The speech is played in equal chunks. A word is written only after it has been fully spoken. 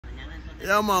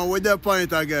Yeah, man, with the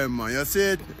point again, man. You see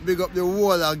it? Big up the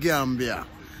whole of Gambia.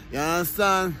 You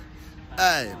understand?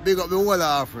 Hey, big up the whole of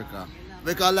Africa.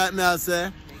 Because like me I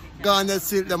say, Ghana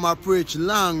Silk them a preach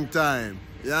long time.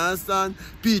 You understand?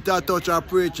 Peter Touch a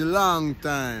preach long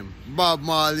time. Bob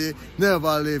Marley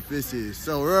never leave this.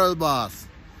 So World Boss.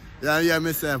 You hear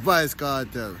me say VyBZ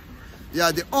KARTEL.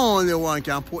 You're the only one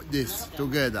can put this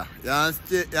together. You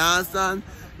understand?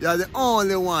 You're the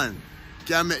only one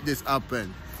can make this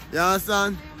happen. You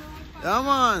understand? Yeah,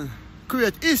 man.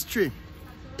 Create history.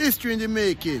 History in the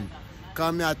making.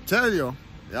 Because me I tell you,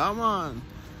 yeah, man.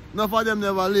 None of them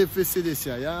never live to see this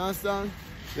here. You understand?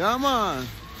 Yeah, man.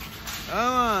 Yeah,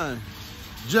 man.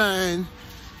 Join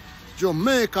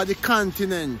Jamaica, the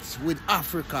continent, with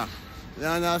Africa. You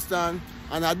understand?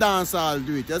 And a dancehall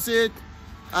do it. You see it?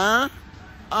 Huh?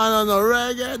 And a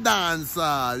reggae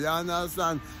dancehall. You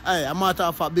understand? Hey, a matter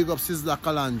of fact, big up Sizzla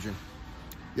Kalandri.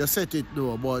 You set it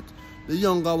though, but the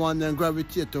younger one then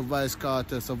gravitate to VyBZ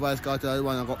KARTEL. So VyBZ KARTEL is the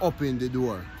one that go open the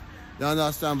door. You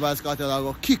understand? VyBZ KARTEL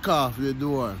will go kick off the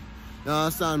door. You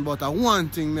understand? But one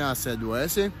thing me I said though, you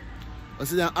see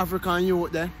the African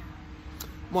youth there?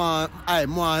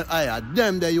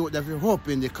 Them the youth that will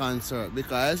open the concert.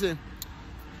 Because you see,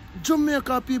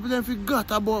 Jamaica people then forgot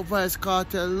about VyBZ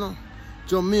KARTEL, no?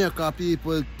 Jamaica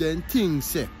people then think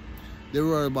say the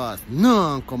World Boss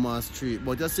no come on street.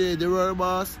 But you say the World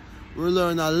Boss we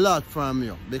learn a lot from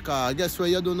you. Because guess what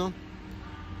you do now?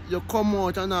 You come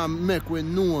out and make we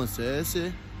know, say, you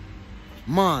see?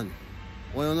 Man,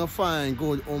 when you find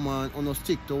good woman, you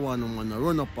stick to one woman,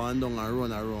 run up and down and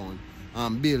run around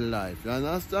and build life. You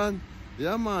understand?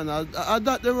 Yeah, man. I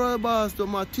that the World Boss to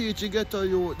my teach you get to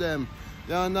you them.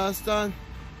 You understand?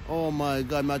 Oh my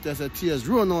God, my tell you, tears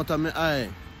run out of my eye.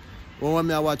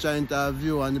 When I watch an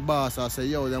interview and the boss I say,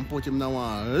 yo, them put him in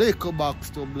one liquor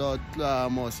box to blood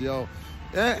clamus, yo.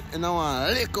 Eh? In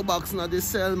one liquor box in the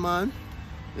cell, man.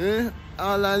 Eh?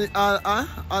 All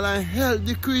I health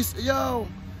decrease, yo.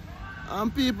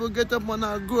 And people get up and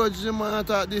a grudge the man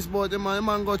attack this about the man. The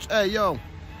man go, hey, yo.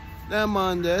 Them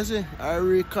man there, see? I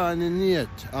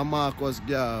recarnate a Marcus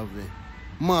Garvey,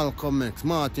 Malcolm X,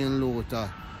 Martin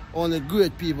Luther. Only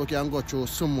great people can go through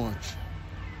so much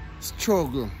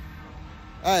struggle.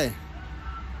 Hey,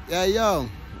 yeah, yo,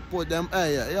 put them,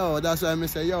 hey, yo, that's why I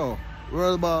say, yo,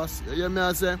 World Boss, you hear me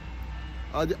I say?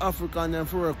 Or the African them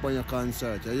for work on your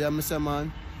concert, you hear me say,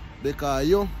 man? Because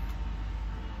you,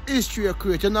 history you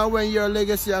create, you know when your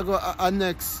legacy you go a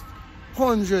next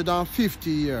 150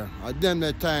 years, at them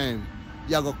the time,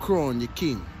 you go crown the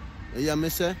king. You hear me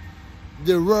say?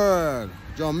 The world,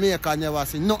 Jamaica never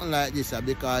see nothing like this,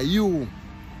 because you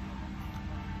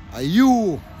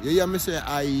hear me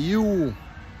say, you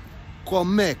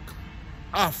come make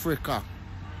Africa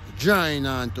join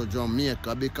on to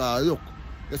Jamaica. Because look,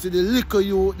 you see the little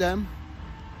youth them,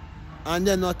 and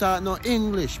they not talk no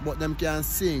English, but them can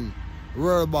sing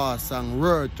World Boss song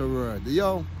word to word.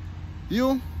 Yo,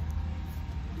 you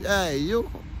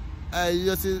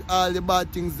see all the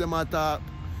bad things them a talk,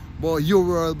 but you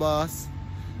World Boss,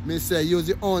 me say you're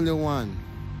the only one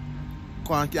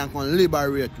can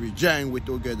liberate we, join we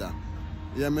together.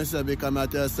 Yeah, me say because I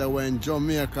tell you when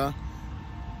Jamaica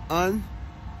and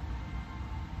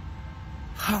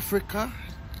Africa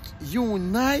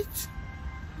unite,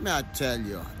 me I tell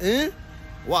you,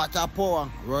 what a power,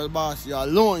 World Boss, you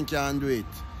alone can do it.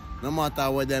 No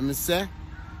matter what them say,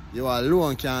 you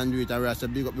alone can do it. And we have to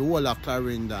big up the whole of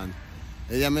Clarendon.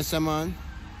 You hear me say, man?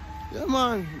 Yeah,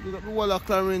 man, big up the whole of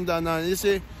Clarendon. And you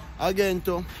see, again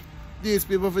too, these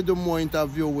people will do more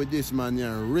interview with this man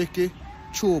here, Ricky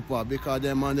Trooper, because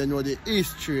them man they know the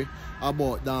history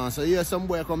about dance. So here some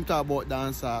boy come talk about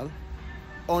dancehall.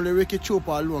 Only Ricky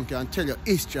Trooper alone can tell you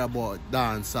history about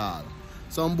dancehall.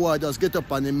 Some boy just get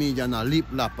up on the media and a lip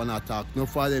lap and attack. None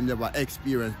of them never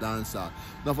experience dancehall.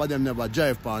 None of them never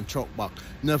drive on truck back.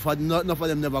 None of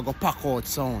them never go pack out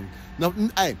sound.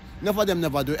 None of them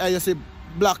never do. Hey, you see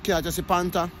Black Cat, you see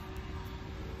Panther?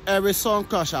 Every song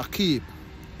clash I keep.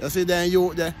 You see then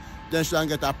you then should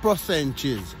get a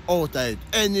percentage out of it.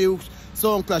 Any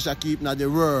song clash I keep in the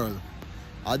world.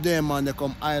 And them man they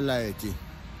come highlight it.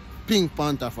 Pink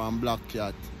Panther from Black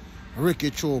Cat. Ricky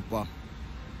Trooper.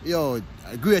 Yo,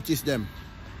 greatest them.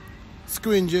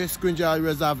 Scringy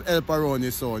always have help around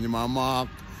his son. You man mark.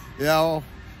 Yo.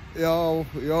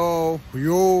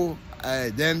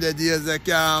 Hey, them the days they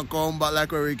can't come back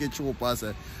like what Ricky Trooper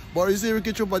said. But you see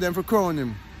Ricky Trooper them for crown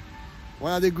him.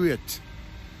 One of the great.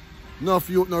 Enough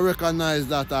youth no recognize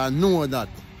that or know that.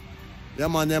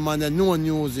 Them man they know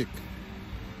music.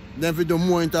 Then we do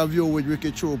more interview with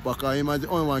Ricky Trooper because he is the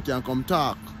only one can come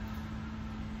talk.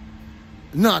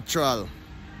 Natural.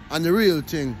 and the real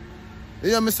thing. You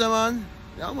hear me say, man?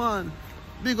 Yeah, man.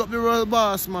 Big up the royal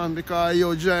boss, man, because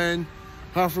you join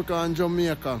Africa and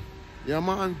Jamaica. Yeah,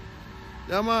 man.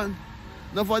 Yeah, man.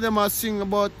 Enough of them are sing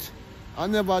about, I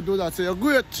never do that. So you're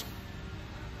great.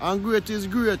 And great is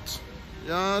great.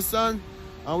 You understand?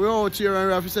 And we're out here and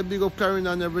we have to say big up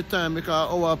Caribbean every time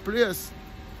because our place.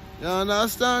 You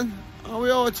understand? And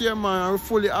we're out here, man, and we're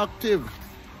fully active.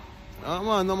 Yeah,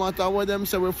 man, no matter what them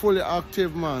say, we're fully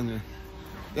active, man.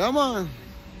 Yeah, man.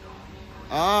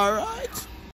 All right.